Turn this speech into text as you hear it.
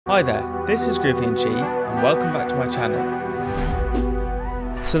Hi there, this is Grivian G and welcome back to my channel.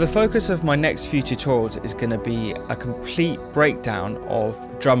 So the focus of my next few tutorials is going to be a complete breakdown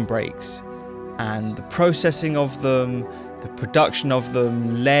of drum breaks and the processing of them, the production of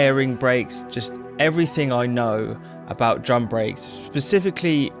them, layering breaks, just everything I know about drum breaks,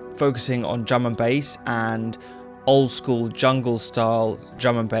 specifically focusing on drum and bass and old school jungle style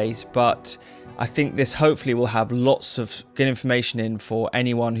drum and bass, but I think this hopefully will have lots of good information in for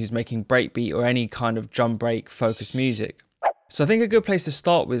anyone who's making breakbeat or any kind of drum break focused music. So I think a good place to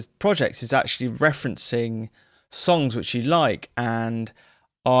start with projects is actually referencing songs which you like, and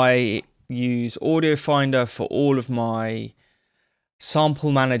I use Audio Finder for all of my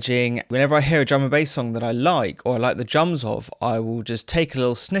sample managing. Whenever I hear a drum and bass song that I like or I like the drums of, I will just take a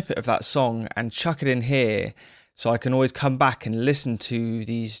little snippet of that song and chuck it in here so I can always come back and listen to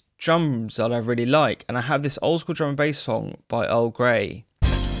these drums that I really like. And I have this old school drum and bass song by Earl Grey.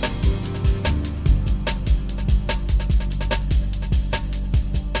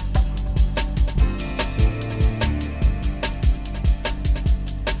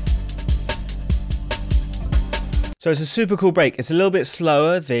 So it's a super cool break. It's a little bit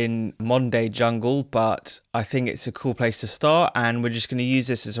slower than modern day jungle, but I think it's a cool place to start, and we're just going to use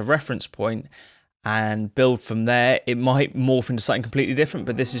this as a reference point and build from there. It might morph into something completely different,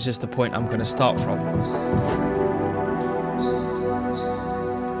 but this is just the point I'm going to start from.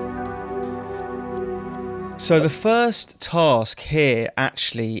 So the first task here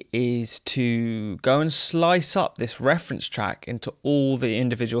actually is to go and slice up this reference track into all the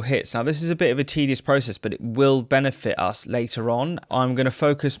individual hits. Now this is a bit of a tedious process, but it will benefit us later on. I'm going to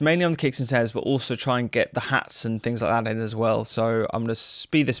focus mainly on the kicks and snares, but also try and get the hats and things like that in as well. So I'm going to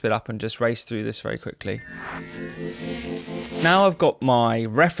speed this bit up and just race through this very quickly. Now I've got my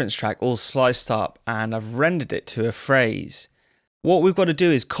reference track all sliced up and I've rendered it to a phrase. What we've got to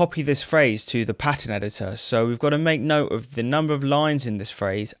do is copy this phrase to the pattern editor. So we've got to make note of the number of lines in this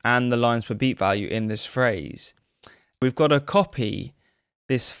phrase and the lines per beat value in this phrase. We've got to copy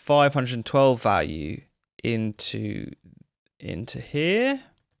this 512 value into here.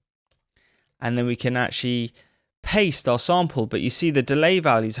 And then we can actually paste our sample, but you see the delay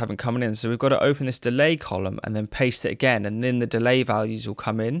values haven't come in. So we've got to open this delay column and then paste it again, and then the delay values will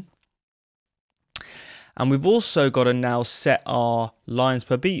come in. And we've also got to now set our lines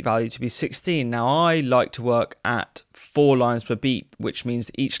per beat value to be 16. Now I like to work at 4 lines per beat, which means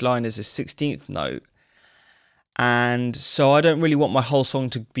that each line is a 16th note. And so I don't really want my whole song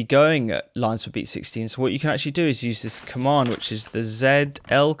to be going at lines per beat 16. So what you can actually do is use this command, which is the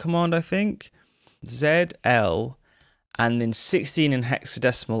ZL command, I think. ZL, and then 16 in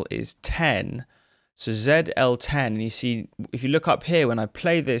hexadecimal is 10. So ZL10, and you see, if you look up here, when I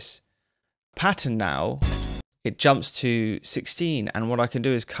play this pattern now, it jumps to 16, and what I can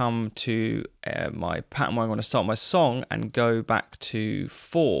do is come to my pattern where I'm going to start my song and go back to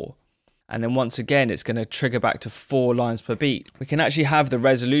 4, and then once again it's going to trigger back to 4 lines per beat. We can actually have the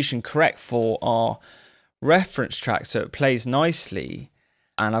resolution correct for our reference track so it plays nicely,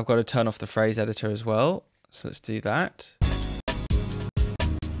 and I've got to turn off the phrase editor as well, so let's do that.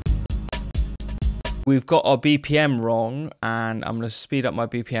 We've got our BPM wrong, and I'm going to speed up my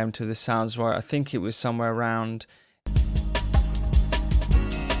BPM to the sounds right. I think it was somewhere around,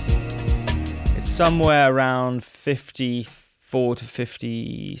 it's somewhere around 54 to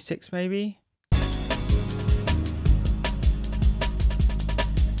 56 maybe.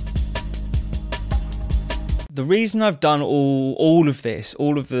 The reason I've done all of this,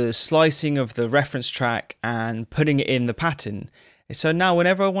 all of the slicing of the reference track and putting it in the pattern, so now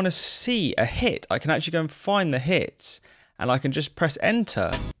whenever I want to see a hit, I can actually go and find the hits, and I can just press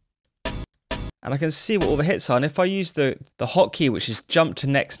enter and I can see what all the hits are. And if I use the hotkey, which is jump to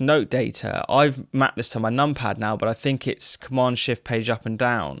next note data, I've mapped this to my numpad now, but I think it's Command Shift page up and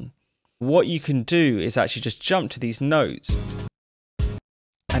down. What you can do is actually just jump to these notes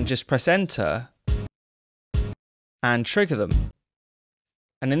and just press enter and trigger them.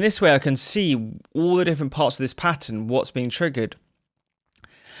 And in this way I can see all the different parts of this pattern, what's being triggered.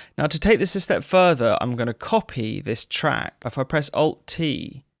 Now to take this a step further, I'm going to copy this track. If I press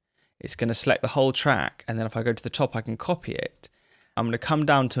Alt-T, it's going to select the whole track, and then if I go to the top I can copy it. I'm going to come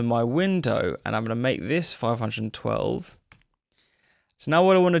down to my window and I'm going to make this 512. So now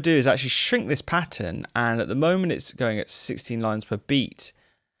what I want to do is actually shrink this pattern, and at the moment it's going at 16 lines per beat.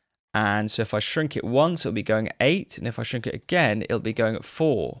 And so if I shrink it once, it'll be going at 8, and if I shrink it again, it'll be going at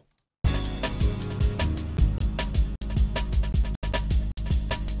 4.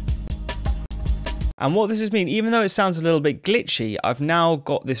 And what this has mean, even though it sounds a little bit glitchy, I've now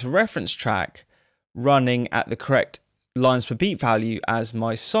got this reference track running at the correct lines per beat value as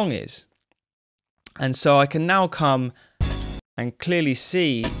my song is. And so I can now come and clearly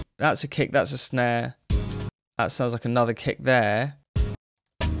see that's a kick, that's a snare, that sounds like another kick there.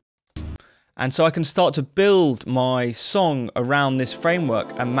 And so I can start to build my song around this framework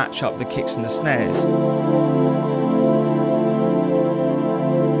and match up the kicks and the snares.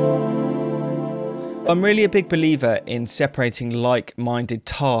 I'm really a big believer in separating like-minded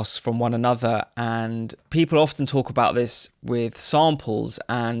tasks from one another, and people often talk about this with samples,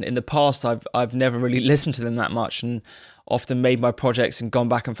 and in the past I've never really listened to them that much and often made my projects and gone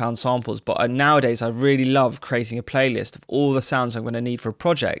back and found samples. But nowadays I really love creating a playlist of all the sounds I'm going to need for a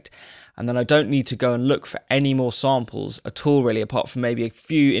project, and then I don't need to go and look for any more samples at all really, apart from maybe a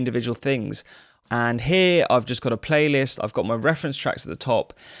few individual things. And here I've just got a playlist, I've got my reference tracks at the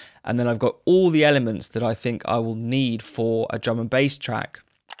top, and then I've got all the elements that I think I will need for a drum and bass track.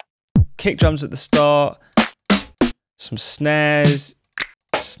 Kick drums at the start, some snares,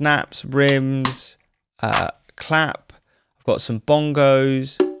 snaps, rims, clap. I've got some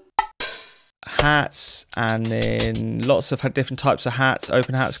bongos, hats, and then lots of different types of hats,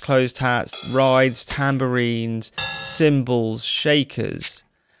 open hats, closed hats, rides, tambourines, cymbals, shakers,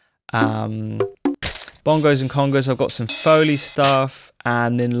 bongos and congos. I've got some Foley stuff,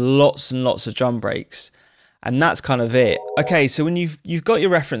 and then lots and lots of drum breaks, and that's kind of it. Okay, so when you've got your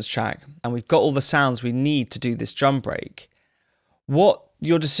reference track and we've got all the sounds we need to do this drum break, what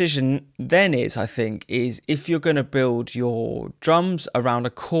your decision then is, I think, is if you're going to build your drums around a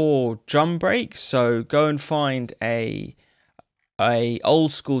core drum break. So go and find a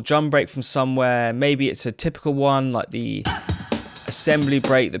old school drum break from somewhere. Maybe it's a typical one like the assembly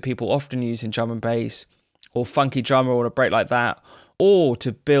break that people often use in drum and bass, or funky drummer, or a break like that, or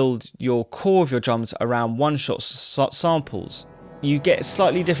to build your core of your drums around one-shot samples. You get a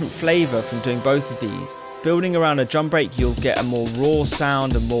slightly different flavor from doing both of these. Building around a drum break, you'll get a more raw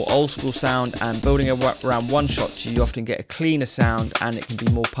sound, a more old school sound, and building around one-shots, you often get a cleaner sound and it can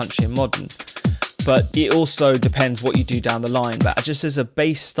be more punchy and modern. But it also depends what you do down the line. But just as a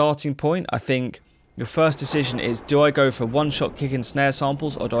base starting point, I think your first decision is, do I go for one-shot kick and snare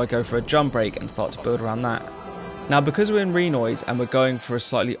samples, or do I go for a drum break and start to build around that? Now, because we're in Renoise and we're going for a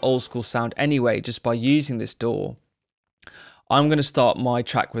slightly old school sound anyway, just by using this DAW, I'm going to start my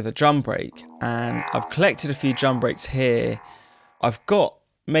track with a drum break, and I've collected a few drum breaks here. I've got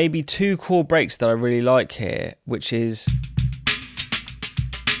maybe 2 core breaks that I really like here, which is,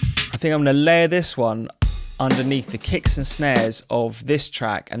 I think I'm going to layer this one underneath the kicks and snares of this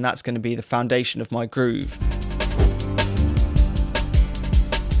track, and that's going to be the foundation of my groove.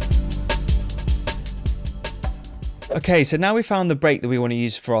 Okay, so now we found the break that we want to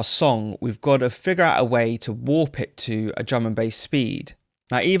use for our song, we've got to figure out a way to warp it to a drum and bass speed.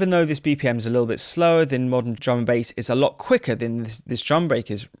 Now, even though this BPM is a little bit slower than modern drum and bass, it's a lot quicker than this drum break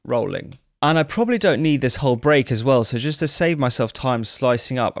is rolling. And I probably don't need this whole break as well, so just to save myself time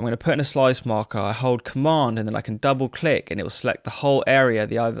slicing up, I'm going to put in a slice marker, I hold Command, and then I can double click and it will select the whole area,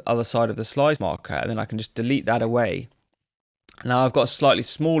 the other side of the slice marker, and then I can just delete that away. Now I've got a slightly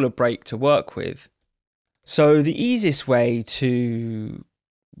smaller break to work with. So the easiest way to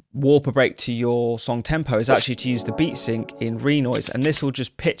warp a break to your song tempo is actually to use the beat sync in Renoise, and this will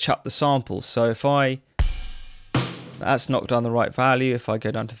just pitch up the samples. So if that's knocked down the right value, if I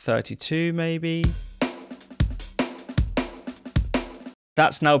go down to 32 maybe,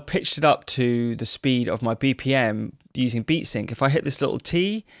 that's now pitched it up to the speed of my BPM using beat sync. If I hit this little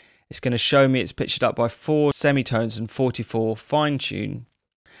T, it's going to show me it's pitched it up by 4 semitones and 44 fine tune.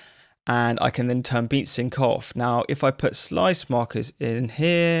 And I can then turn beat sync off. Now, if I put slice markers in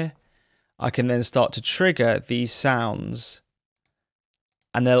here, I can then start to trigger these sounds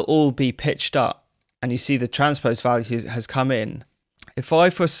and they'll all be pitched up. And you see the transpose value has come in. If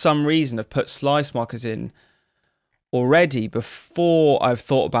I, for some reason, have put slice markers in already before I've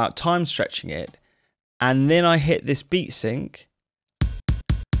thought about time stretching it, and then I hit this beat sync,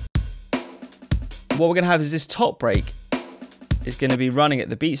 what we're going to have is this top break is going to be running at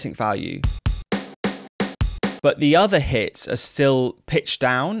the beat sync value, but the other hits are still pitched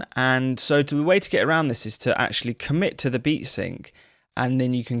down. And so the way to get around this is to actually commit to the beat sync, and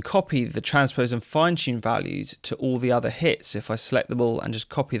then you can copy the transpose and fine tune values to all the other hits. If I select them all and just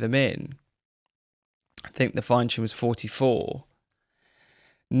copy them in, I think the fine tune was 44.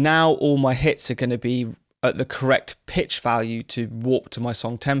 Now all my hits are going to be at the correct pitch value to warp to my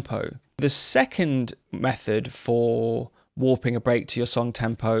song tempo. The second method for warping a break to your song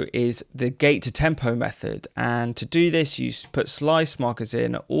tempo is the gate to tempo method, and to do this you put slice markers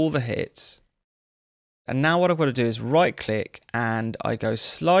in all the hits, and now what I've got to do is right click and I go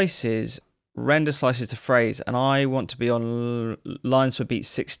slices render slices to phrase, and I want to be on lines per beat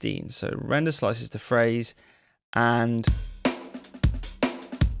 16. So render slices to phrase, and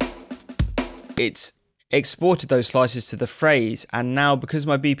it's exported those slices to the phrase. And now because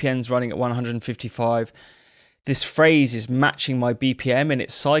my BPM is running at 155, this phrase is matching my BPM in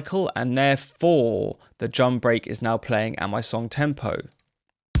its cycle, and therefore the drum break is now playing at my song tempo.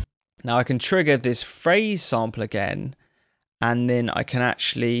 Now I can trigger this phrase sample again, and then I can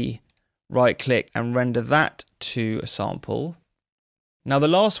actually right click and render that to a sample. Now the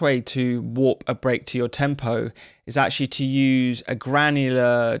last way to warp a break to your tempo is actually to use a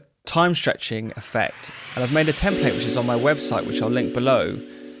granular time stretching effect. And I've made a template which is on my website, which I'll link below.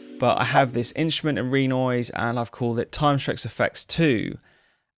 But I have this instrument in Renoise, and I've called it Timestretch Effects 2.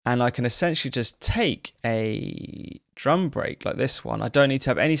 And I can essentially just take a drum break like this one. I don't need to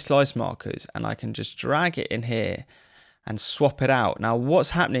have any slice markers, and I can just drag it in here and swap it out. Now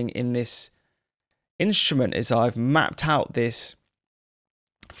what's happening in this instrument is I've mapped out this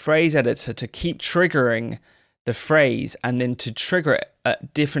phrase editor to keep triggering the phrase, and then to trigger it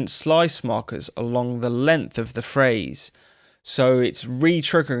at different slice markers along the length of the phrase. So it's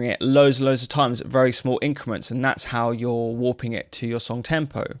re-triggering it loads and loads of times at very small increments, and that's how you're warping it to your song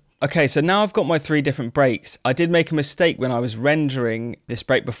tempo. Okay, so now I've got my 3 different breaks. I did make a mistake when I was rendering this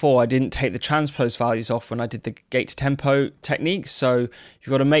break before. I didn't take the transpose values off when I did the gate to tempo technique, so you've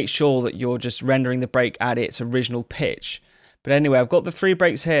got to make sure that you're just rendering the break at its original pitch. But anyway, I've got the 3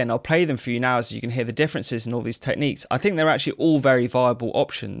 breaks here, and I'll play them for you now so you can hear the differences in all these techniques. I think they're actually all very viable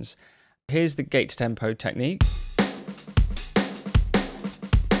options. Here's the gate to tempo technique.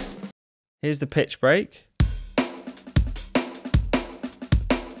 Here's the pitch break.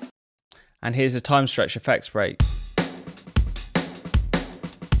 And here's the time stretch effects break.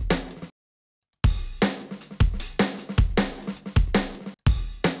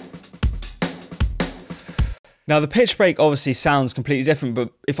 Now the pitch break obviously sounds completely different,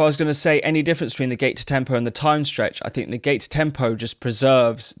 but if I was going to say any difference between the gate to tempo and the time stretch, I think the gate to tempo just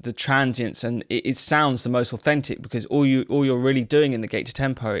preserves the transients, and it sounds the most authentic, because all you're really doing in the gate to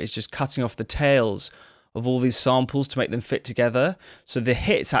tempo is just cutting off the tails of all these samples to make them fit together, so the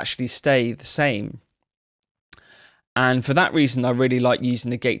hits actually stay the same. And for that reason, I really like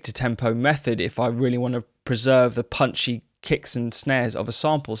using the gate to tempo method if I really want to preserve the punchy kicks and snares of a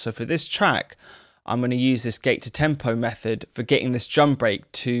sample. So for this track, I'm going to use this gate to tempo method for getting this drum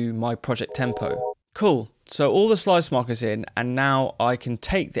break to my project tempo. Cool. So all the slice markers in, and now I can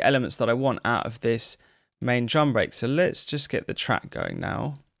take the elements that I want out of this main drum break. So let's just get the track going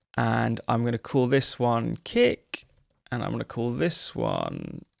now. And I'm going to call this one kick, and I'm going to call this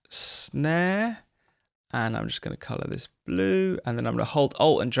one snare, and I'm just going to color this blue, and then I'm going to hold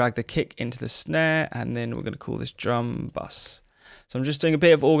Alt and drag the kick into the snare, and then we're going to call this drum bus. So I'm just doing a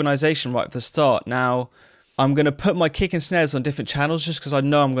bit of organization right at the start. Now I'm going to put my kick and snares on different channels just because I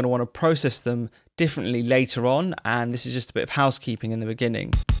know I'm going to want to process them differently later on, and this is just a bit of housekeeping in the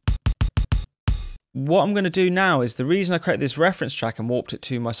beginning. What I'm going to do now is, the reason I created this reference track and warped it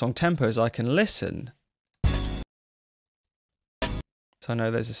to my song tempo is I can listen. So I know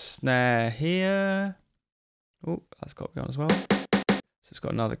there's a snare here. Oh, that's got to be on as well. So it's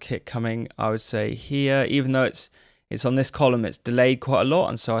got another kick coming, I would say here, even though it's on this column, it's delayed quite a lot,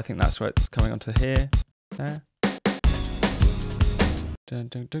 and so I think that's where it's coming onto here. There. Dun,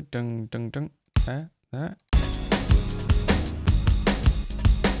 dun, dun, dun, dun, dun. There.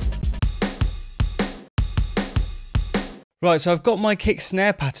 Right, so I've got my kick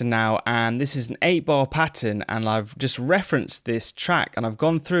snare pattern now, and this is an 8-bar pattern, and I've just referenced this track, and I've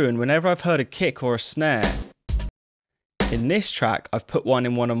gone through, and whenever I've heard a kick or a snare in this track, I've put one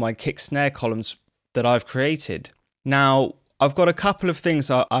in one of my kick snare columns that I've created. Now, I've got a couple of things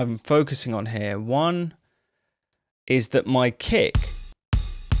that I'm focusing on here. One is that my kick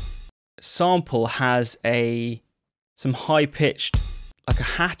sample has some high-pitched, like a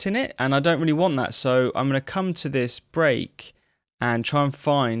hat in it, and I don't really want that, so I'm going to come to this break and try and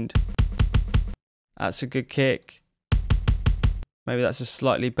find, that's a good kick, maybe that's a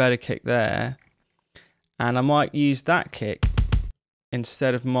slightly better kick there, and I might use that kick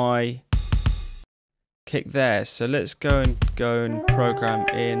instead of my kick there. So let's go and program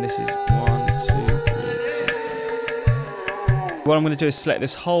in. This is 1, 2, 3. What I'm going to do is select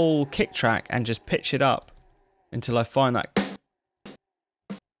this whole kick track and just pitch it up until I find that.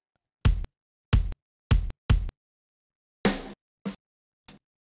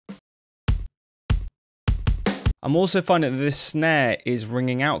 I'm also finding that this snare is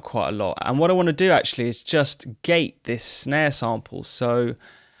ringing out quite a lot, and what I want to do actually is just gate this snare sample. So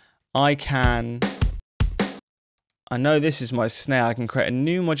I'm I know this is my snare. I can create a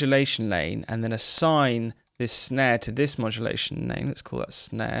new modulation lane and then assign this snare to this modulation lane. Let's call that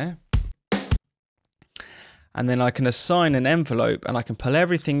snare. And then I can assign an envelope and I can pull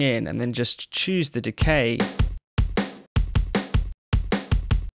everything in and then just choose the decay.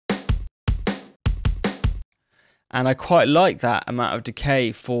 And I quite like that amount of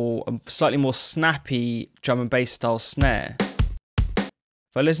decay for a slightly more snappy drum and bass style snare.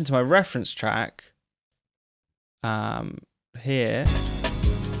 If I listen to my reference track here,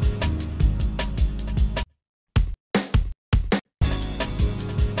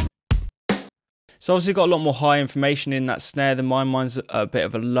 so obviously got a lot more high information in that snare than mine. Mine's a bit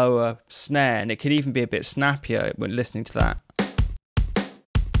of a lower snare, and it could even be a bit snappier when listening to that.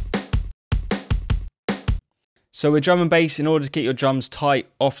 So with drum and bass, in order to get your drums tight,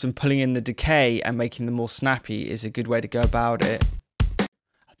 often pulling in the decay and making them more snappy is a good way to go about it.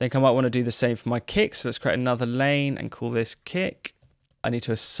 I think I might want to do the same for my kick, so let's create another lane and call this kick. I need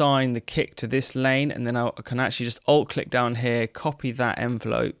to assign the kick to this lane, and then I can actually just alt-click down here, copy that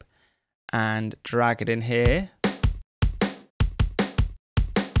envelope, and drag it in here.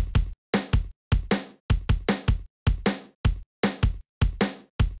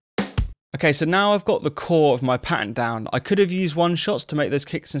 Okay, so now I've got the core of my pattern down. I could have used one shots to make those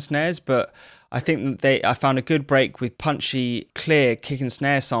kicks and snares, but I think that I found a good break with punchy, clear kick and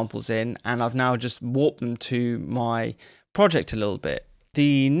snare samples in, and I've now just warped them to my project a little bit.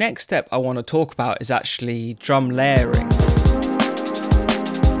 The next step I want to talk about is actually drum layering.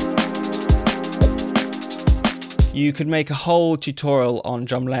 You could make a whole tutorial on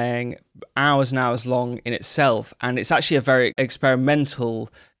drum layering, hours and hours long in itself, and it's actually a very experimental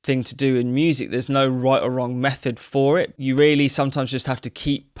thing to do in music. There's no right or wrong method for it. You really sometimes just have to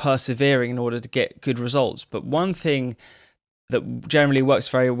keep persevering in order to get good results. But one thing that generally works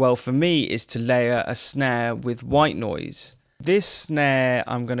very well for me is to layer a snare with white noise. This snare,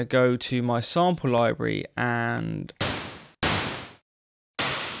 I'm going to go to my sample library and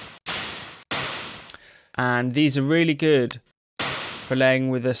these are really good for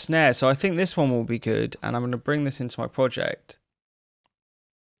layering with a snare. So I think this one will be good, and I'm going to bring this into my project.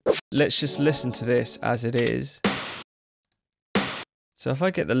 Let's just listen to this as it is. So if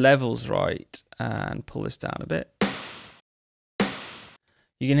I get the levels right and pull this down a bit,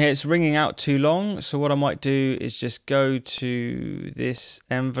 you can hear it's ringing out too long. So what I might do is just go to this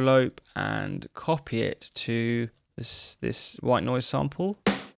envelope and copy it to this white noise sample.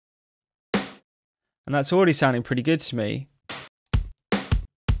 And that's already sounding pretty good to me.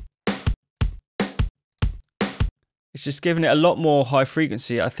 It's just giving it a lot more high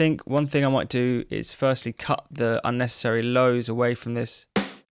frequency. I think one thing I might do is firstly cut the unnecessary lows away from this.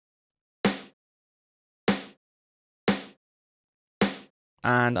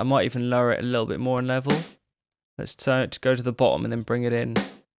 And I might even lower it a little bit more in level. Let's turn it to go to the bottom and then bring it in.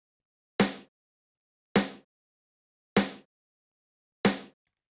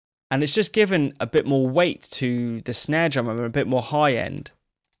 And it's just given a bit more weight to the snare drum and a bit more high end.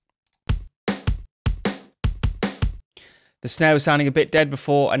 The snare was sounding a bit dead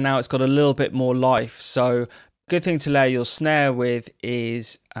before, and now it's got a little bit more life. So good thing to layer your snare with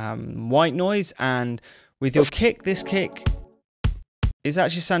is white noise. And with your kick, this kick is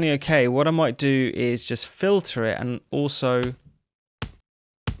actually sounding okay. What I might do is just filter it and also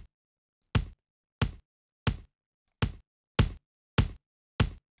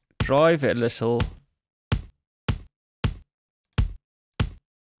drive it a little.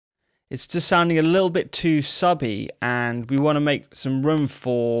 It's just sounding a little bit too subby, and we want to make some room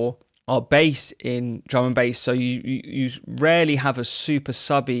for our bass in drum and bass. So you rarely have a super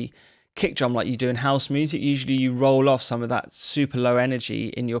subby kick drum like you do in house music. Usually you roll off some of that super low energy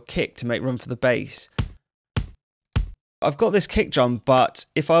in your kick to make room for the bass. I've got this kick drum, but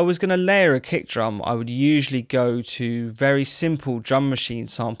if I was going to layer a kick drum, I would usually go to very simple drum machine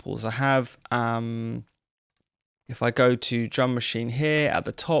samples. I have if I go to drum machine here at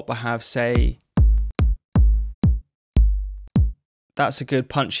the top, I have, say, that's a good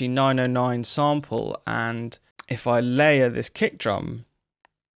punchy 909 sample. And if I layer this kick drum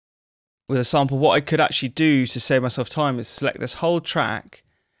with a sample, what I could actually do to save myself time is select this whole track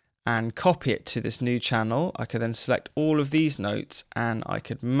and copy it to this new channel. I could then select all of these notes and I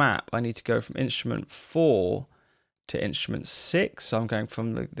could map. I need to go from instrument 4 to instrument 6. So I'm going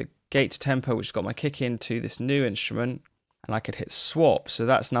from the gate to tempo, which has got my kick in, to this new instrument, and I could hit swap. So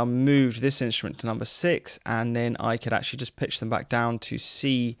that's now moved this instrument to number 6, and then I could actually just pitch them back down to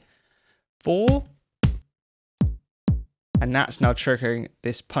C4, and that's now triggering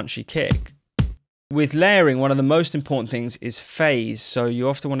this punchy kick. With layering, one of the most important things is phase. So you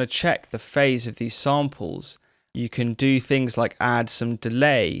often want to check the phase of these samples, You can do things like add some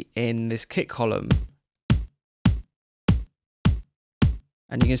delay in this kick column.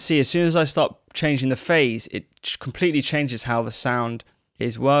 And you can see as soon as I start changing the phase, it completely changes how the sound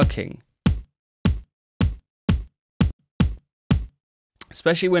is working.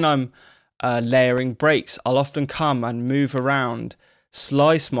 Especially when I'm layering breaks, I'll often come and move around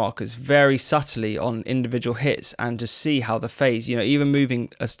slice markers very subtly on individual hits and just see how the phase, you know, even moving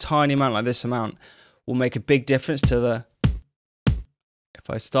a tiny amount like this amount will make a big difference to the, if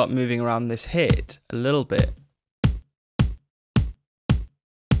I start moving around this hit a little bit.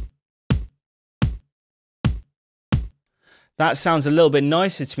 That sounds a little bit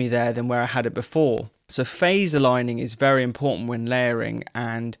nicer to me there than where I had it before. So phase aligning is very important when layering,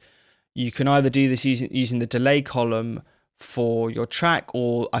 and you can either do this using the delay column for your track,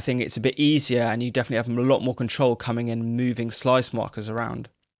 or I think it's a bit easier and you definitely have a lot more control coming in and moving slice markers around.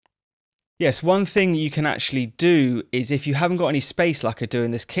 Yes, one thing you can actually do is if you haven't got any space like I do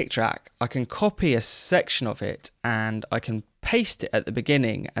in this kick track, I can copy a section of it and I can paste it at the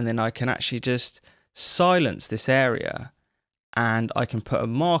beginning, and then I can actually just silence this area and I can put a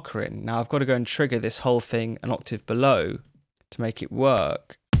marker in. Now I've got to go and trigger this whole thing an octave below to make it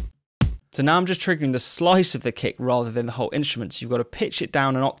work. So now I'm just triggering the slice of the kick rather than the whole instrument. So you've got to pitch it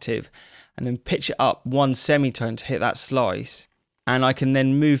down an octave and then pitch it up one semitone to hit that slice. And I can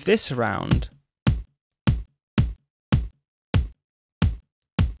then move this around.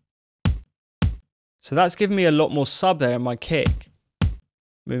 So that's giving me a lot more sub there in my kick.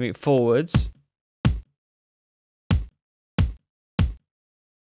 Moving it forwards.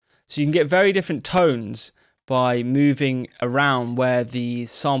 So you can get very different tones by moving around where the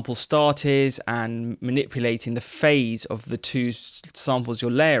sample start is and manipulating the phase of the two samples you're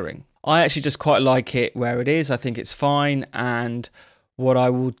layering. I actually just quite like it where it is. I think it's fine, and what I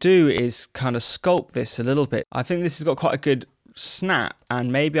will do is kind of sculpt this a little bit. I think this has got quite a good snap, and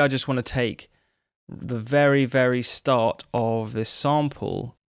maybe I just want to take the very start of this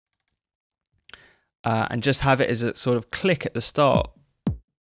sample and just have it as a sort of click at the start.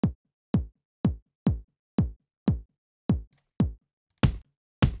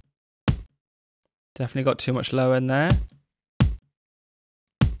 Definitely got too much low end there.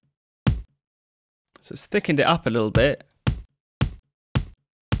 So it's thickened it up a little bit.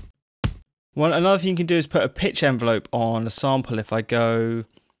 Another thing you can do is put a pitch envelope on a sample. If I go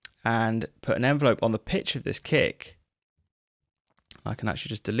and put an envelope on the pitch of this kick, I can actually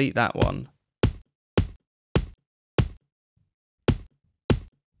just delete that one.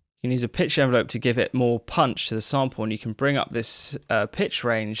 You can use a pitch envelope to give it more punch to the sample, and you can bring up this pitch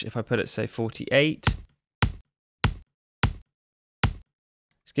range. If I put it, say, 48,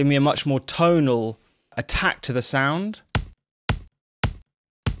 it's giving me a much more tonal attack to the sound.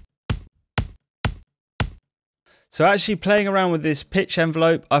 So actually playing around with this pitch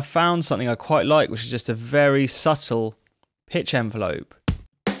envelope, I found something I quite like, which is just a very subtle pitch envelope.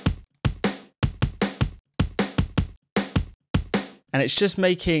 And it's just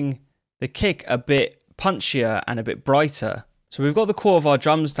making the kick a bit punchier and a bit brighter. So we've got the core of our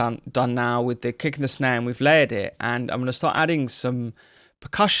drums done now with the kick and the snare, and we've layered it. And I'm going to start adding some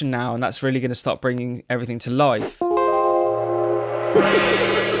percussion now, and that's really going to start bringing everything to life.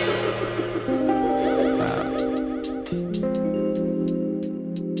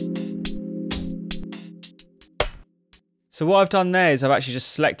 So what I've done there is I've actually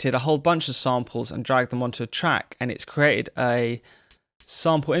just selected a whole bunch of samples and dragged them onto a track, and it's created a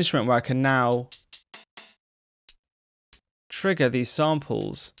sample instrument where I can now trigger these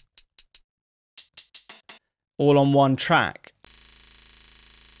samples all on one track.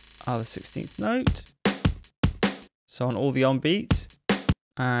 The 16th note. So on all the on beats,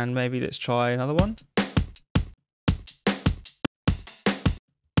 and maybe let's try another one.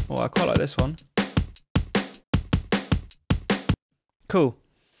 Oh, I quite like this one. Cool.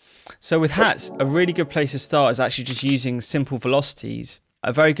 So with hats, a really good place to start is actually just using simple velocities.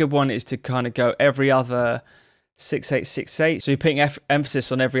 A very good one is to kind of go every other 6/8/6/8. So you're putting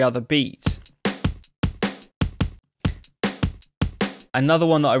emphasis on every other beat. Another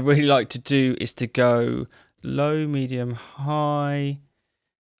one that I really like to do is to go low, medium, high,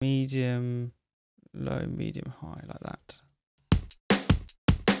 medium, low, medium, high, like that.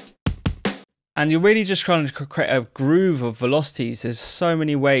 And you're really just trying to create a groove of velocities. There's so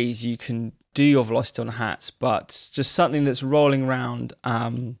many ways you can do your velocity on hats, but just something that's rolling around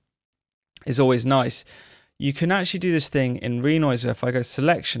is always nice. You can actually do this thing in Renoise where if I go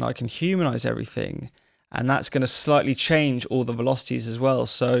selection, I can humanize everything, and that's going to slightly change all the velocities as well.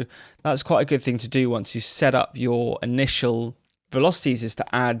 So that's quite a good thing to do once you set up your initial velocities, is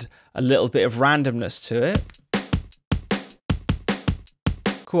to add a little bit of randomness to it.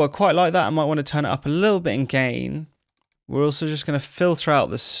 Cool, I quite like that. I might want to turn it up a little bit in gain. We're also just going to filter out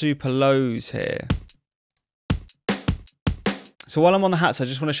the super lows here. So while I'm on the hats, I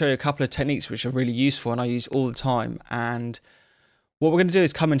just want to show you a couple of techniques which are really useful and I use all the time. And what we're going to do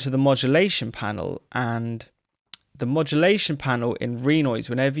is come into the modulation panel, and the modulation panel in Renoise,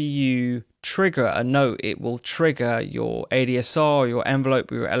 whenever you trigger a note, it will trigger your ADSR, your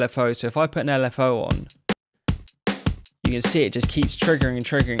envelope, or your LFO. So if I put an LFO on, you can see it just keeps triggering and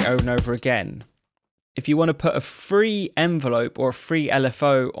triggering over and over again. If you want to put a free envelope or a free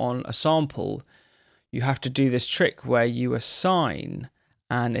LFO on a sample, you have to do this trick where you assign,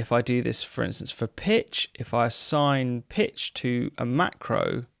 and if I do this, for instance, for pitch, if I assign pitch to a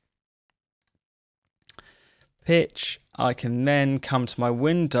macro, pitch, I can then come to my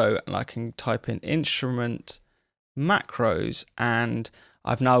window and I can type in instrument macros, and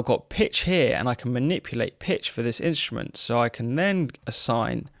I've now got pitch here and I can manipulate pitch for this instrument. So I can then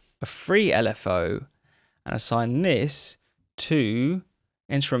assign a free LFO and assign this to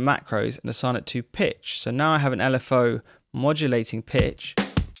instrument macros and assign it to pitch. So now I have an LFO modulating pitch,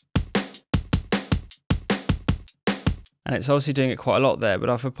 and it's obviously doing it quite a lot there, but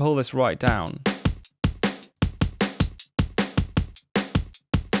if I pull this right down,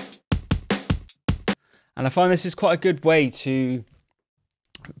 and I find this is quite a good way to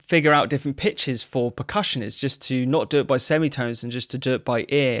figure out different pitches for percussion, is just to not do it by semitones and just to do it by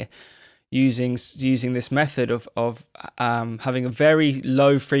ear, using this method of having a very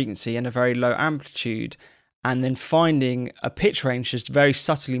low frequency and a very low amplitude, and then finding a pitch range just very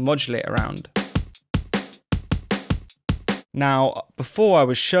subtly modulate around. Now, before I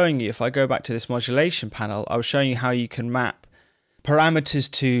was showing you, if I go back to this modulation panel, I was showing you how you can map parameters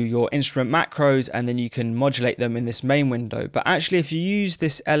to your instrument macros and then you can modulate them in this main window. But actually, if you use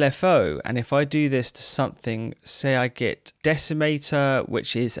this LFO, and if I do this to something, say I get decimator,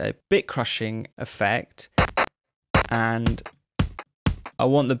 which is a bit crushing effect, and I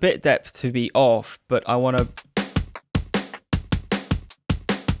want the bit depth to be off, but I want to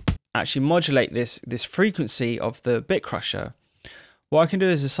actually modulate this frequency of the bit crusher, what I can do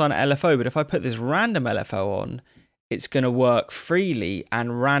is assign an LFO, but if I put this random LFO on, it's going to work freely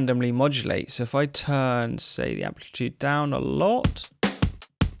and randomly modulate. So if I turn, say, the amplitude down a lot,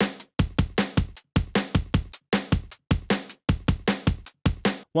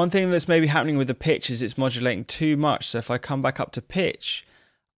 one thing that's maybe happening with the pitch is it's modulating too much. So if I come back up to pitch,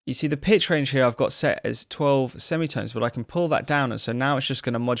 you see the pitch range here I've got set as 12 semitones, but I can pull that down, and so now it's just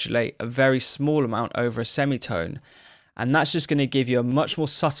going to modulate a very small amount over a semitone, and that's just going to give you a much more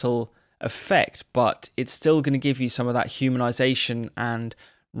subtle effect, but it's still going to give you some of that humanization and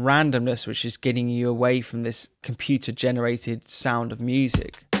randomness, which is getting you away from this computer generated sound of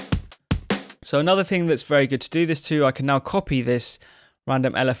music. So another thing that's very good to do this to, I can now copy this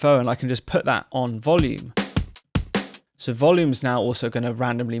random LFO and I can just put that on volume. So volume's now also going to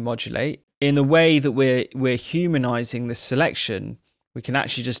randomly modulate. In the way that we're humanizing this selection, we can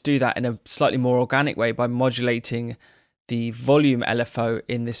actually just do that in a slightly more organic way by modulating the volume LFO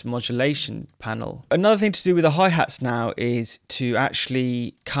in this modulation panel. Another thing to do with the hi-hats now is to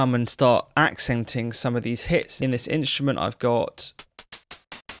actually come and start accenting some of these hits. In this instrument I've got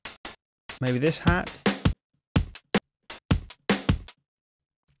maybe this hat,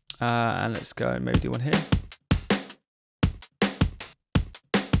 and let's go and maybe do one here,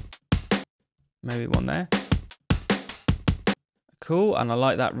 maybe one there. Cool, and I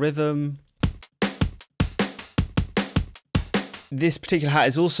like that rhythm. This particular hat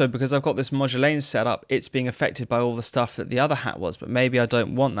is also, because I've got this modulation set up, it's being affected by all the stuff that the other hat was, but maybe I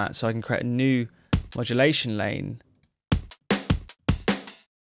don't want that, so I can create a new modulation lane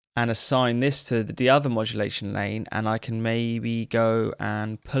and assign this to the other modulation lane, and I can maybe go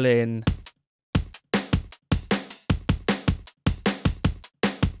and pull in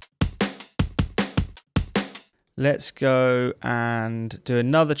let's go and do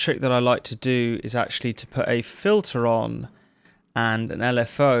another trick that I like to do, is actually to put a filter on and an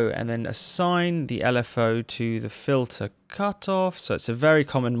LFO, and then assign the LFO to the filter cutoff. So it's a very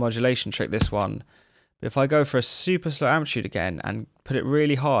common modulation trick, this one. But if I go for a super slow amplitude again and put it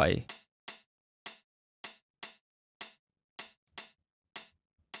really high,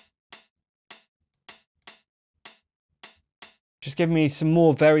 just giving me some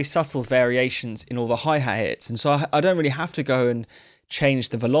more very subtle variations in all the hi-hat hits. And so I don't really have to go and change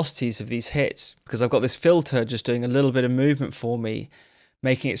the velocities of these hits, because I've got this filter just doing a little bit of movement for me,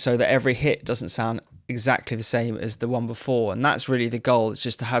 making it so that every hit doesn't sound exactly the same as the one before. And that's really the goal, it's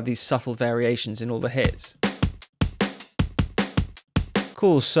just to have these subtle variations in all the hits.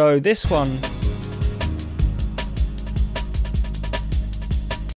 Cool, so this one,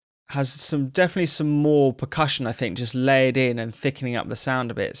 has definitely some more percussion, I think, just layered in and thickening up the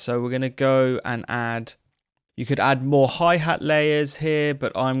sound a bit. So we're going to go and add, you could add more hi-hat layers here,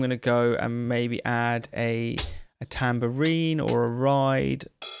 but I'm going to go and maybe add a tambourine or a ride.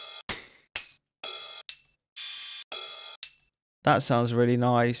 That sounds really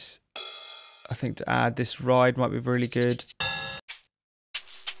nice. I think to add this ride might be really good.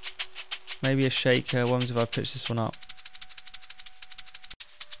 Maybe a shaker. What if I pitch this one up?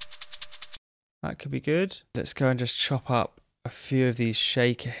 That could be good. Let's go and just chop up a few of these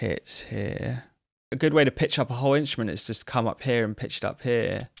shaker hits here. A good way to pitch up a whole instrument is just come up here and pitch it up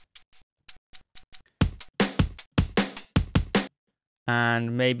here.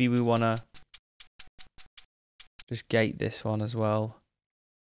 And maybe we want to just gate this one as well.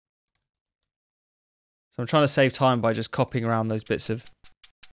 So I'm trying to save time by just copying around those bits of...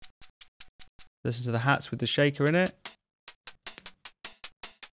 Listen to the hats with the shaker in it.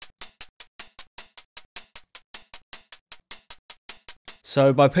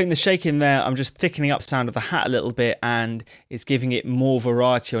 So by putting the shake in there, I'm just thickening up the sound of the hat a little bit, and it's giving it more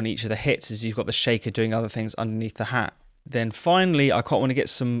variety on each of the hits as you've got the shaker doing other things underneath the hat. Then finally, I quite want to get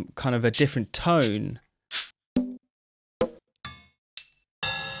some kind of a different tone.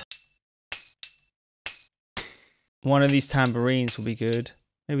 One of these tambourines will be good.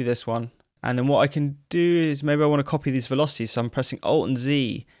 Maybe this one. And then what I can do is maybe I want to copy these velocities. So I'm pressing Alt and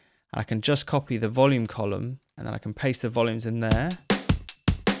Z, and I can just copy the volume column, and then I can paste the volumes in there.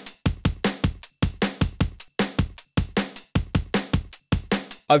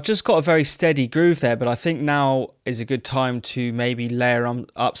 I've just got a very steady groove there, but I think now is a good time to maybe layer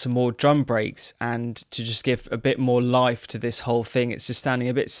up some more drum breaks and to just give a bit more life to this whole thing. It's just standing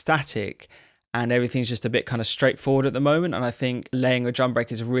a bit static and everything's just a bit kind of straightforward at the moment. And I think laying a drum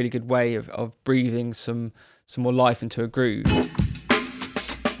break is a really good way of breathing some more life into a groove. So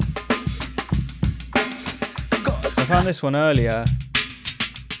I found this one earlier.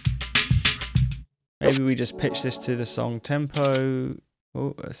 Maybe we just pitch this to the song tempo.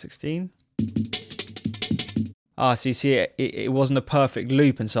 Oh, 16. Ah, so you see it wasn't a perfect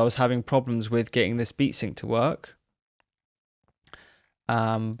loop, and so I was having problems with getting this beat sync to work.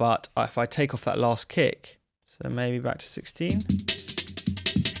 But if I take off that last kick, so maybe back to 16.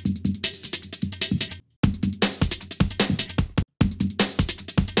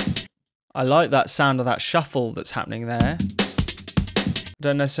 I like that sound of that shuffle that's happening there.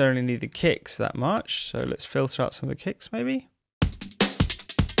 Don't necessarily need the kicks that much, so let's filter out some of the kicks maybe.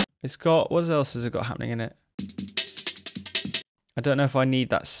 It's got, what else has it got happening in it? I don't know if I need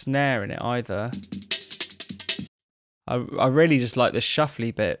that snare in it either. I really just like the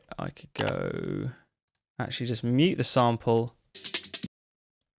shuffly bit. I could go, actually just mute the sample.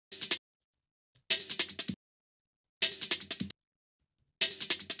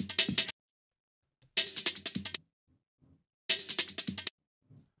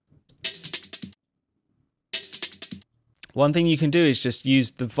 One thing you can do is just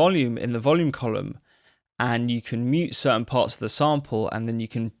use the volume in the volume column, and you can mute certain parts of the sample and then you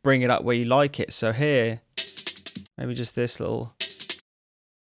can bring it up where you like it. So here, maybe just this little.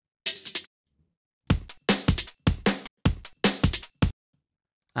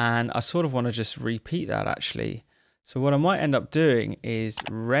 And I sort of want to just repeat that actually. So what I might end up doing is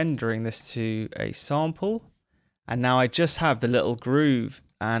rendering this to a sample. And now I just have the little groove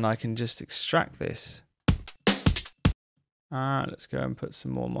and I can just extract this. Let's go and put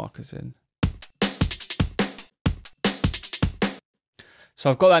some more markers in. So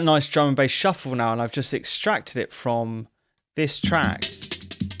I've got that nice drum and bass shuffle now, and I've just extracted it from this track.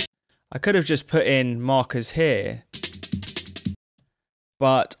 I could have just put in markers here,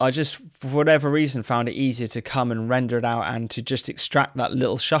 but I just, for whatever reason, found it easier to come and render it out and to just extract that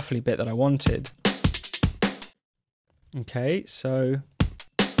little shuffly bit that I wanted. Okay, so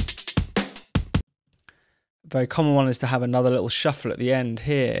a very common one is to have another little shuffle at the end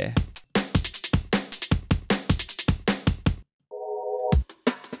here.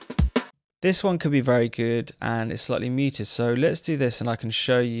 This one could be very good and it's slightly muted. So let's do this and I can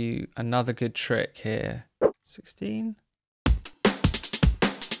show you another good trick here. 16.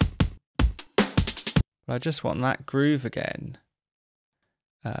 But I just want that groove again.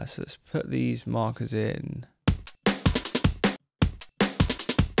 So let's put these markers in.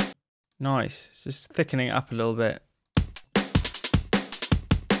 Nice, it's just thickening it up a little bit.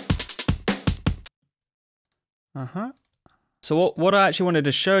 So what I actually wanted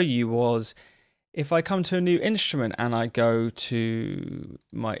to show you was, if I come to a new instrument and I go to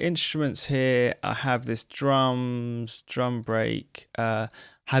my instruments here, I have this drum break,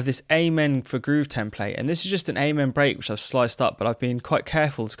 have this Amen for groove template, and this is just an Amen break which I've sliced up, but I've been quite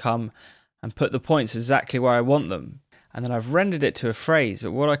careful to come and put the points exactly where I want them, and then I've rendered it to a phrase.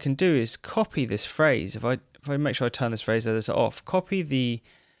 But what I can do is copy this phrase. If I make sure I turn this phrase editor off, copy the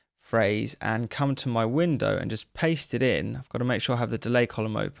phrase and come to my window and just paste it in. I've got to make sure I have the delay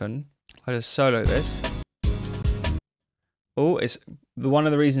column open. I just solo this. Oh, it's one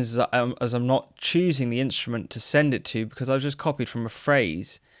of the reasons is as I'm not choosing the instrument to send it to, because I've just copied from a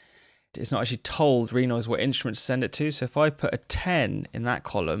phrase. It's not actually told Renoise what instrument to send it to. So if I put a 10 in that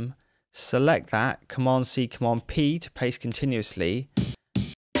column, select that, Command C, Command P to paste continuously,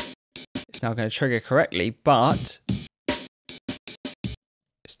 it's now going to trigger correctly, but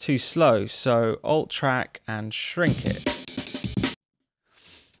it's too slow. So Alt track and shrink it.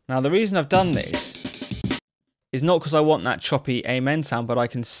 Now the reason I've done this is not because I want that choppy Amen sound, but I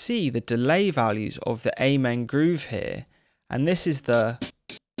can see the delay values of the Amen groove here. And this is the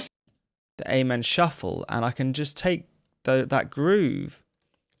Amen shuffle. And I can just take that groove,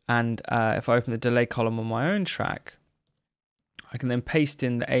 and if I open the delay column on my own track, I can then paste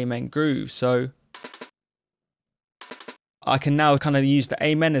in the Amen groove. So I can now kind of use the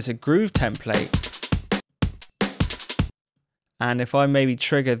Amen as a groove template. And if I maybe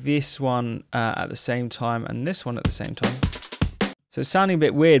trigger this one at the same time and this one at the same time. So it's sounding a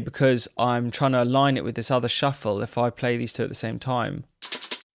bit weird because I'm trying to align it with this other shuffle if I play these two at the same time.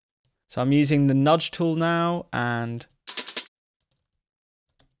 So I'm using the nudge tool now, and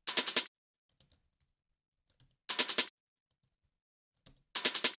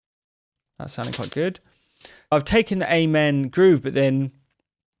that's sounding quite good. I've taken the Amen groove, but then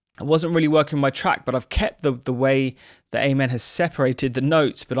it wasn't really working my track, but I've kept the way the Amen has separated the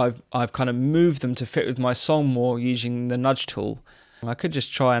notes, but I've kind of moved them to fit with my song more using the nudge tool. And I could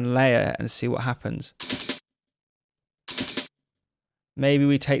just try and layer and see what happens. Maybe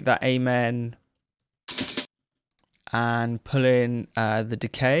we take that Amen and pull in the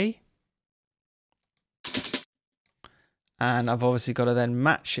decay. And I've obviously got to then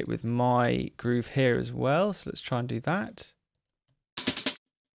match it with my groove here as well. So let's try and do that.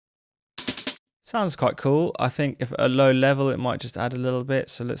 Sounds quite cool. I think if at a low level, it might just add a little bit.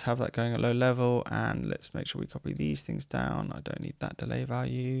 So let's have that going at low level, and let's make sure we copy these things down. I don't need that delay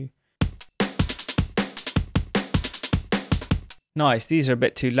value. Nice. These are a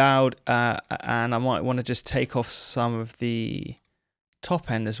bit too loud, and I might want to just take off some of the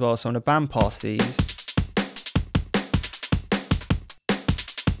top end as well. So I'm going to bandpass these.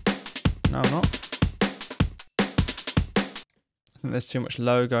 No, I'm not. I think there's too much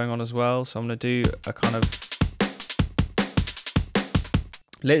low going on as well, so I'm going to do a kind of...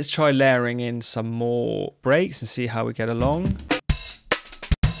 Let's try layering in some more breaks and see how we get along.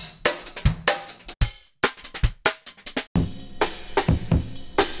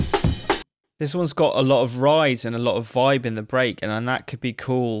 This one's got a lot of rise and a lot of vibe in the break, and that could be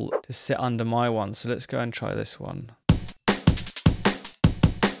cool to sit under my one. So let's go and try this one.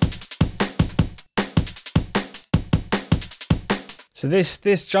 So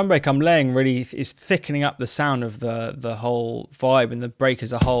this drum break I'm laying really is thickening up the sound of the whole vibe and the break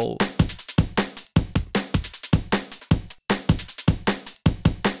as a whole.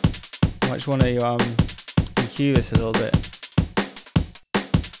 I just want to EQ this a little bit.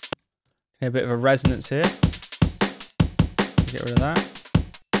 A bit of a resonance here. Get rid of that.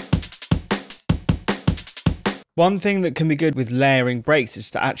 One thing that can be good with layering breaks is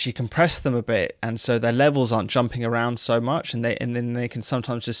to actually compress them a bit, and so their levels aren't jumping around so much, and then they can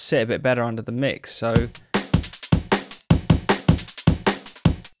sometimes just sit a bit better under the mix. So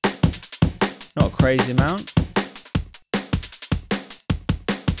not a crazy amount.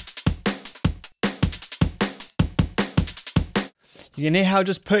 You can hear how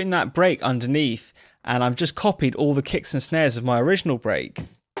just putting that break underneath, and I've just copied all the kicks and snares of my original break,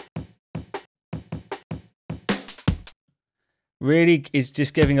 really is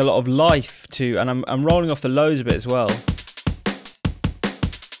just giving a lot of life to, and I'm rolling off the lows a bit as well.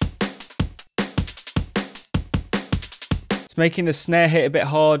 It's making the snare hit a bit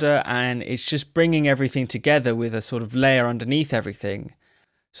harder, and it's just bringing everything together with a sort of layer underneath everything.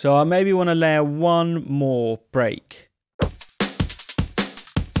 So I maybe want to layer one more break.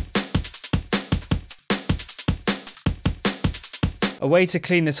 A way to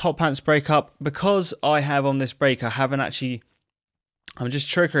clean this hot pants break up, because I have on this break, I'm just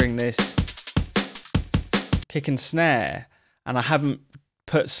triggering this kick and snare, and I haven't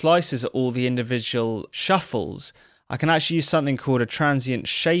put slices at all the individual shuffles. I can actually use something called a transient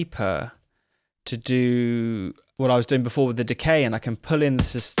shaper to do what I was doing before with the decay, and I can pull in the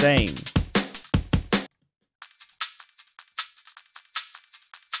sustain.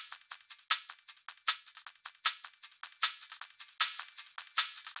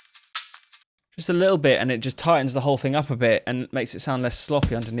 just a little bit, and it just tightens the whole thing up a bit and makes it sound less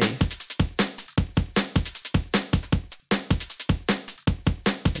sloppy underneath.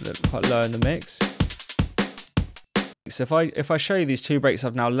 A little quite low in the mix. So if I show you these two breaks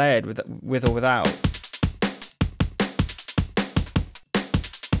I've now layered with or without.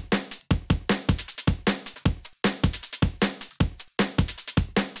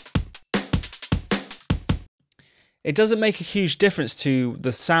 It doesn't make a huge difference to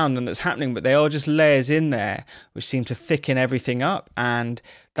the sound and that's happening, but they are just layers in there which seem to thicken everything up, and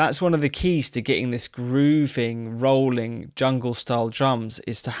that's one of the keys to getting this grooving, rolling, jungle style drums,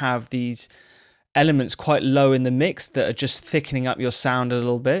 is to have these elements quite low in the mix that are just thickening up your sound a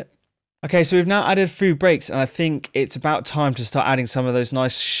little bit. Okay, so we've now added a few breaks, and I think it's about time to start adding some of those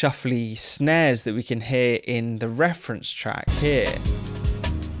nice shuffly snares that we can hear in the reference track here.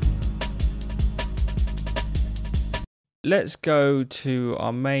 Let's go to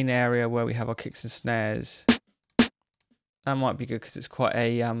our main area where we have our kicks and snares. That might be good because it's quite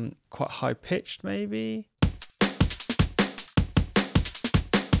a quite high pitched, maybe.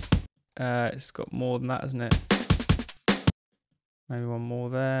 It's got more than that, hasn't it? Maybe one more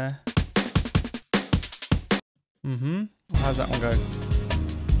there. How's that one go?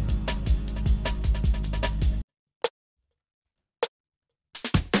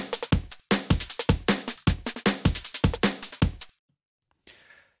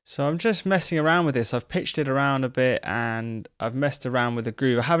 So I'm just messing around with this. I've pitched it around a bit and I've messed around with the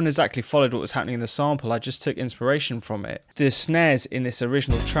groove. I haven't exactly followed what was happening in the sample. I just took inspiration from it. The snares in this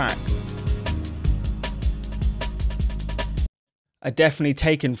original track are definitely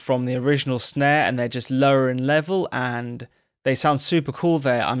taken from the original snare, and they're just lower in level and they sound super cool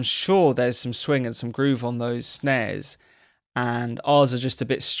there. I'm sure there's some swing and some groove on those snares, and ours are just a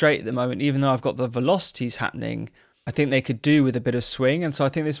bit straight at the moment. Even though I've got the velocities happening, I think they could do with a bit of swing, and so I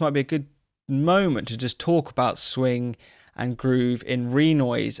think this might be a good moment to just talk about swing and groove in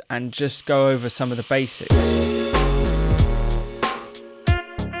Renoise and just go over some of the basics.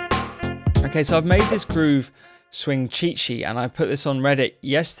 Okay, so I've made this groove swing cheat sheet and I put this on Reddit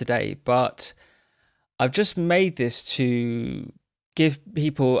yesterday, but I've just made this to give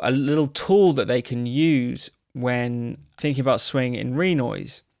people a little tool that they can use when thinking about swing in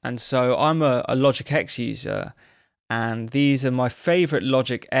Renoise. And so I'm a Logic X user, and these are my favorite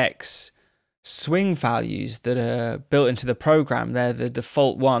Logic X swing values that are built into the program. They're the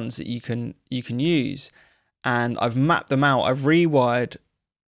default ones that you can use, and I've mapped them out. I've rewired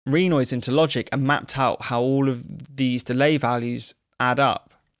Renoise into Logic and mapped out how all of these delay values add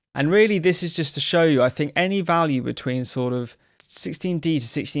up. And really this is just to show you, I think any value between sort of 16D to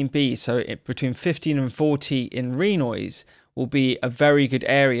 16B, so between 15 and 40 in Renoise, will be a very good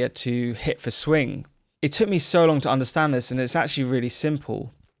area to hit for swing. It took me so long to understand this, and it's actually really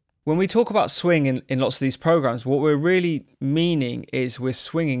simple. When we talk about swing in lots of these programs, what we're really meaning is we're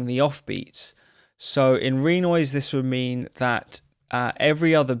swinging the offbeats. So in Renoise, this would mean that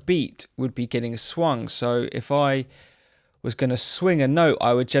every other beat would be getting swung. So if I was going to swing a note,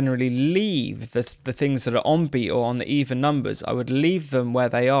 I would generally leave the things that are on beat or on the even numbers. I would leave them where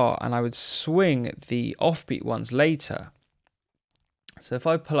they are, and I would swing the offbeat ones later. So if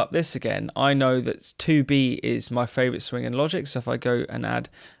I pull up this again, I know that 2B is my favorite swing in Logic. So if I go and add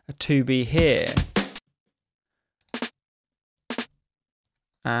a 2B here,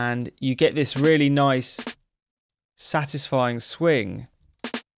 and you get this really nice, satisfying swing.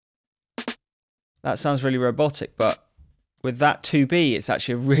 That sounds really robotic, but with that 2B, it's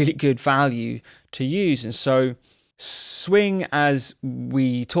actually a really good value to use. And so swing, as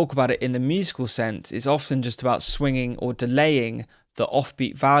we talk about it in the musical sense, is often just about swinging or delaying the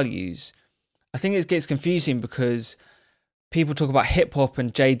offbeat values. I think it gets confusing because people talk about hip hop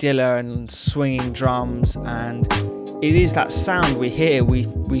and J Dilla and swinging drums, and it is that sound we hear. We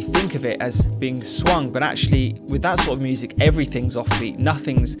think of it as being swung, but actually with that sort of music, everything's offbeat,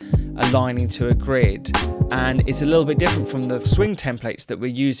 nothing's aligning to a grid, and it's a little bit different from the swing templates that we're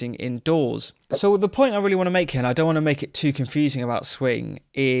using indoors. So the point I really want to make here, and I don't want to make it too confusing about swing,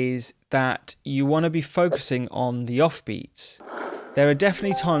 is that you want to be focusing on the offbeats. There are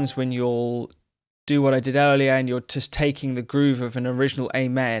definitely times when you'll do what I did earlier and you're just taking the groove of an original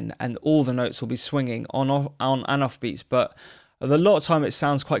amen and all the notes will be swinging on and off beats, but a lot of time it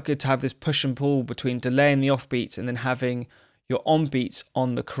sounds quite good to have this push and pull between delaying the off beats and then having your on beats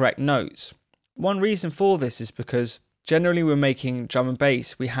on the correct notes. One reason for this is because generally we're making drum and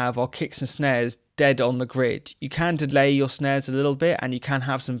bass, we have our kicks and snares dead on the grid. You can delay your snares a little bit and you can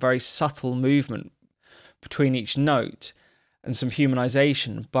have some very subtle movement between each note. and some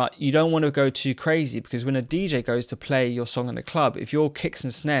humanization, but you don't want to go too crazy, because when a DJ goes to play your song in a club, if your kicks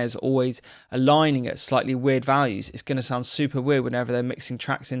and snares are always aligning at slightly weird values, it's going to sound super weird whenever they're mixing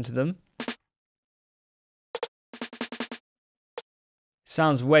tracks into them.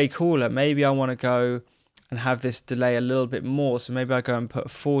 Sounds way cooler. Maybe I want to go and have this delay a little bit more, so maybe I go and put a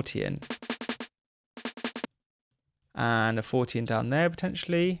 40 in. And a 40 in down there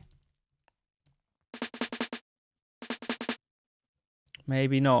potentially.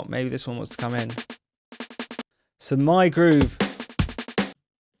 Maybe not. Maybe this one wants to come in. So my groove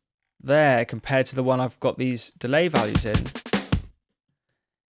there, compared to the one I've got these delay values in,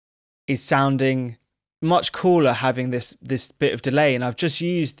 is sounding much cooler having this bit of delay. And I've just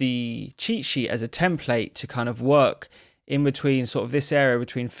used the cheat sheet as a template to kind of work in between sort of this area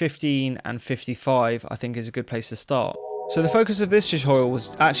between 15 and 55, I think is a good place to start. So the focus of this tutorial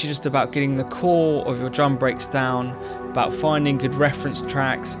was actually just about getting the core of your drum breaks down, about finding good reference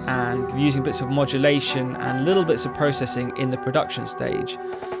tracks and using bits of modulation and little bits of processing in the production stage.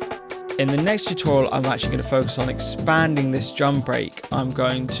 In the next tutorial, I'm actually going to focus on expanding this drum break. I'm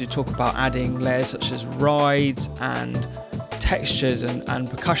going to talk about adding layers such as rides and textures and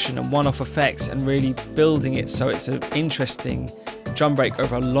percussion and one-off effects, and really building it so it's an interesting drum break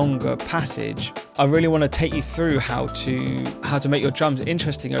over a longer passage. I really want to take you through how to make your drums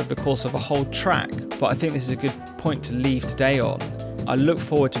interesting over the course of a whole track, but I think this is a good point to leave today on. I look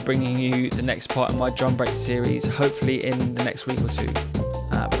forward to bringing you the next part of my drum break series, hopefully in the next week or two.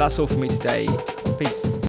 But that's all for me today. Peace.